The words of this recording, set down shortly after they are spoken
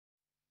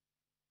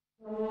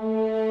Vete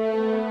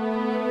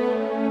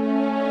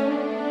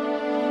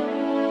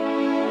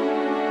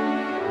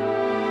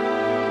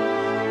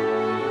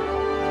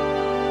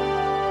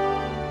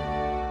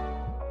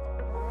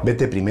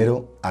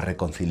primero a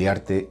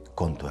reconciliarte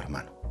con tu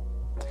hermano.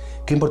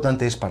 Qué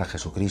importante es para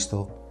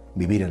Jesucristo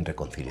vivir en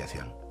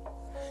reconciliación.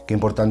 Qué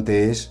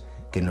importante es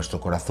que nuestro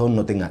corazón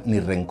no tenga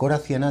ni rencor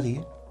hacia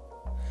nadie,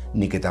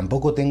 ni que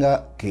tampoco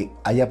tenga que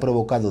haya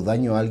provocado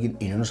daño a alguien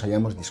y no nos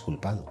hayamos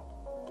disculpado.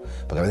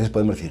 Porque a veces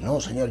podemos decir,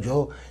 no, Señor,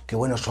 yo qué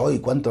bueno soy,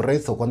 cuánto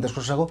rezo, cuántas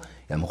cosas hago,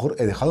 y a lo mejor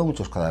he dejado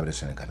muchos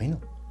cadáveres en el camino.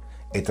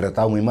 He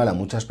tratado muy mal a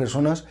muchas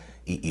personas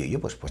y oye,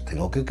 pues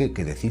tengo que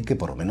decir que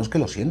por lo menos que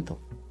lo siento.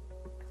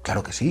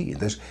 Claro que sí.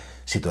 Entonces,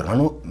 si tu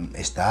hermano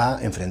está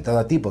enfrentado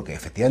a ti porque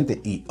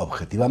efectivamente y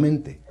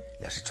objetivamente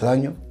le has hecho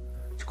daño,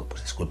 chico,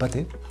 pues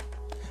discúlpate.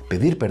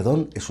 Pedir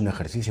perdón es un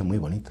ejercicio muy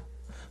bonito,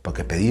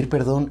 porque pedir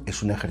perdón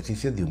es un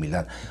ejercicio de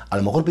humildad. A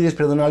lo mejor pides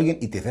perdón a alguien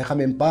y te dice,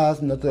 déjame en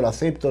paz, no te lo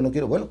acepto, no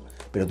quiero. Bueno,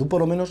 pero tú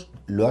por lo menos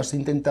lo has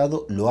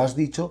intentado, lo has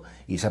dicho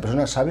y esa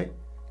persona sabe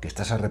que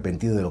estás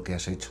arrepentido de lo que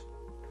has hecho.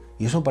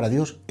 Y eso para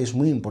Dios es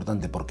muy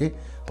importante. ¿Por qué?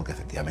 Porque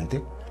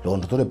efectivamente luego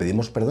nosotros le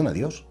pedimos perdón a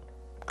Dios.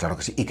 Claro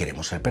que sí, y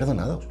queremos ser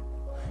perdonados.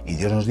 Y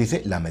Dios nos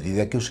dice, la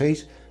medida que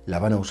uséis, la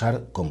van a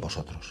usar con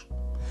vosotros.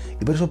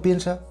 Y por eso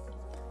piensa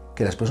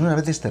que las personas a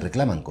veces te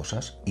reclaman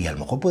cosas y a lo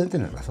mejor pueden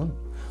tener razón.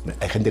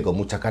 Hay gente con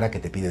mucha cara que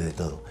te pide de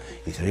todo.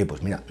 Y dice, oye,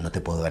 pues mira, no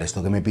te puedo dar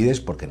esto que me pides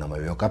porque no me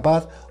veo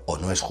capaz, o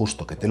no es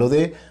justo que te lo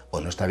dé,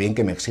 o no está bien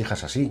que me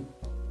exijas así.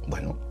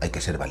 Bueno, hay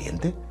que ser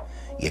valiente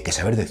y hay que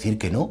saber decir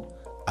que no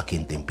a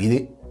quien te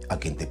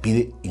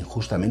pide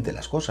injustamente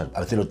las cosas. A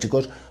veces los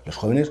chicos, los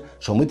jóvenes,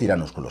 son muy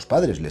tiranos con los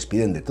padres, les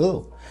piden de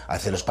todo. A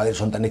veces los padres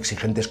son tan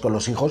exigentes con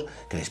los hijos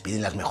que les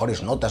piden las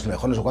mejores notas,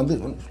 mejores o cuántos, y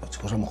bueno, los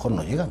chicos a lo mejor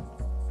no llegan.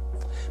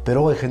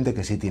 Pero luego hay gente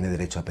que sí tiene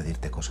derecho a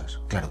pedirte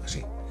cosas, claro que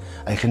sí.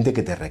 Hay gente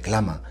que te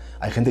reclama,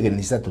 hay gente que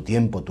necesita tu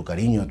tiempo, tu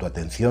cariño, tu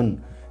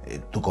atención,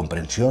 tu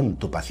comprensión,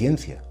 tu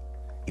paciencia.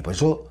 Y por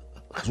eso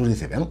Jesús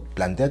dice, vean,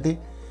 plantéate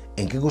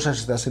en qué cosas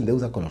estás en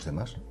deuda con los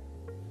demás.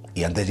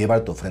 Y antes de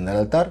llevar tu ofrenda al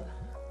altar,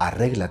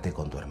 arréglate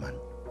con tu hermano.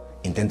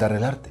 Intenta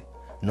arreglarte.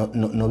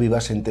 No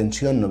vivas en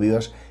tensión, no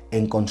vivas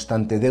en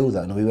constante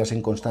deuda, no vivas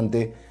en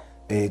constante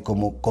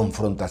como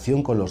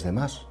confrontación con los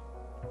demás.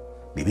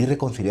 Vivir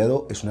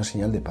reconciliado es una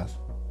señal de paz.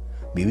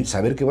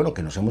 Saber que, bueno,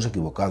 que nos hemos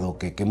equivocado,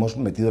 que hemos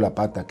metido la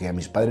pata, que a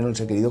mis padres no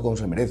les he querido como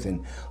se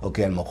merecen, o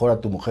que a lo mejor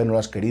a tu mujer no la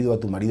has querido, a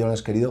tu marido no la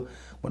has querido.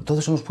 Bueno, todo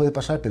eso nos puede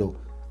pasar, pero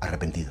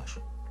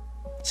arrepentidos.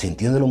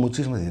 Sintiéndolo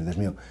muchísimo, decir, Dios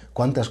mío,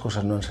 ¿cuántas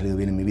cosas no han salido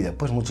bien en mi vida?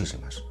 Pues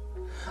muchísimas.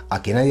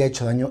 A quien haya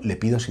hecho daño le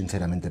pido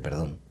sinceramente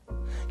perdón.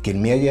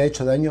 Quien me haya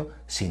hecho daño,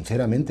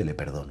 sinceramente le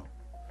perdono.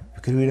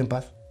 Yo quiero vivir en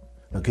paz.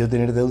 No quiero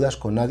tener deudas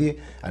con nadie.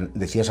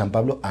 Decía San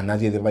Pablo, a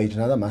nadie debáis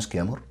nada más que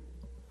amor.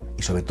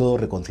 Y sobre todo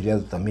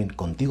reconciliado también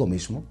contigo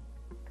mismo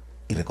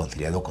y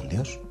reconciliado con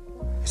Dios.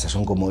 Esas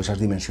son como esas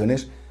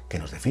dimensiones que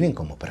nos definen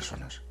como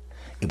personas.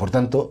 Y por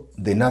tanto,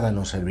 de nada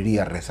nos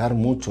serviría rezar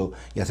mucho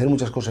y hacer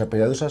muchas cosas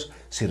piadosas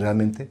si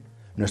realmente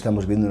no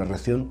estamos viendo una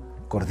relación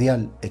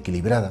cordial,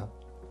 equilibrada,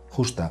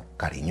 justa,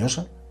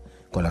 cariñosa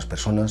con las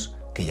personas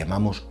que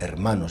llamamos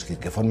hermanos, es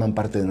decir, que forman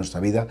parte de nuestra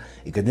vida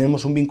y que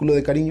tenemos un vínculo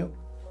de cariño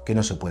que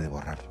no se puede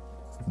borrar.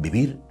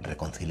 Vivir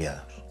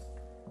reconciliados.